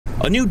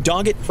A new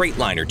Doggett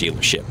Freightliner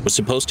dealership was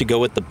supposed to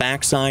go at the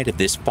backside of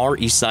this far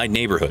east side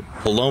neighborhood,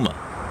 Paloma,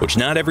 which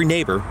not every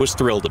neighbor was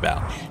thrilled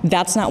about.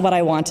 That's not what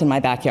I want in my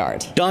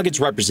backyard. Doggett's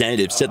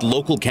representative said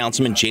local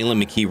Councilman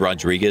Jalen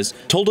McKee-Rodriguez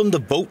told him the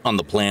vote on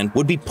the plan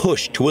would be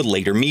pushed to a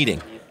later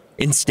meeting.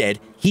 Instead,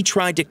 he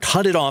tried to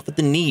cut it off at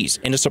the knees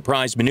in a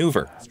surprise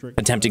maneuver,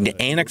 attempting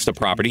to annex the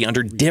property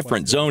under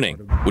different zoning,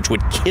 which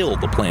would kill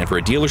the plan for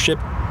a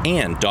dealership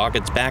and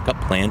Doggett's backup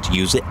plan to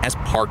use it as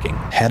parking.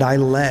 Had I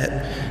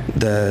let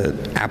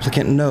the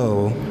applicant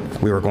know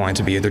we were going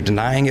to be either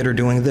denying it or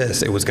doing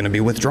this, it was going to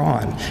be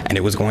withdrawn, and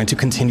it was going to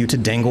continue to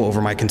dangle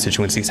over my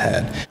constituency's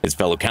head. His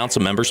fellow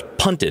council members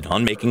punted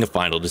on making a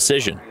final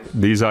decision.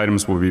 These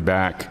items will be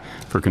back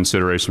for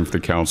consideration for the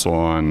council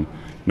on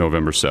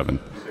November 7th.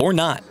 Or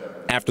not.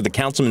 After the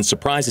councilman's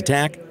surprise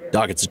attack,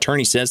 Doggett's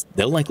attorney says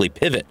they'll likely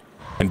pivot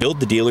and build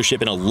the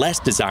dealership in a less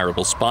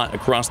desirable spot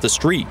across the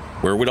street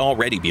where it would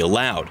already be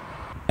allowed.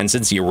 And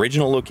since the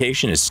original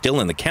location is still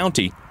in the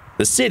county,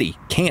 the city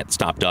can't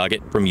stop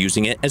Doggett from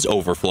using it as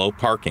overflow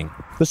parking.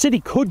 The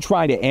city could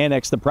try to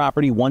annex the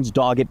property once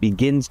Doggett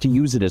begins to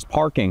use it as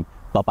parking,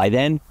 but by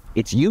then,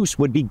 its use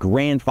would be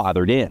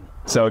grandfathered in.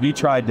 So if you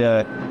tried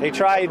to... They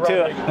tried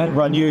to...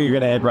 run you, you're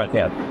going to head run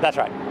him. That's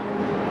right.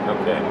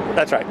 Okay.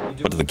 That's right.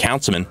 But to the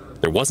councilman,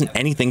 there wasn't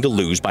anything to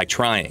lose by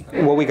trying.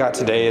 What we got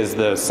today is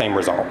the same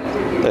result,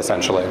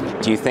 essentially.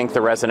 Do you think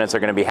the residents are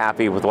going to be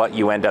happy with what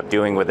you end up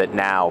doing with it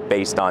now,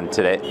 based on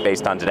today,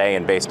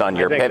 and based on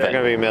your pivot? I think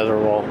they're going to be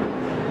miserable,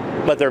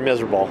 but they're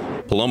miserable.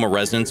 Paloma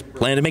residents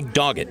plan to make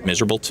Doggett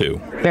miserable too.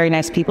 Very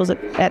nice people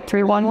at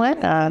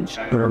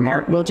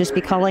 311. We'll just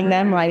be calling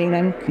them, writing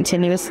them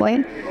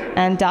continuously,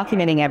 and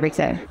documenting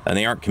everything. And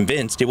they aren't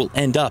convinced it will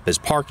end up as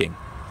parking.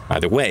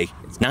 Either way,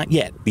 it's not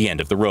yet the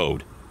end of the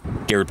road.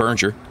 Garrett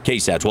Berger,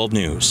 KSAT 12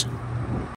 News.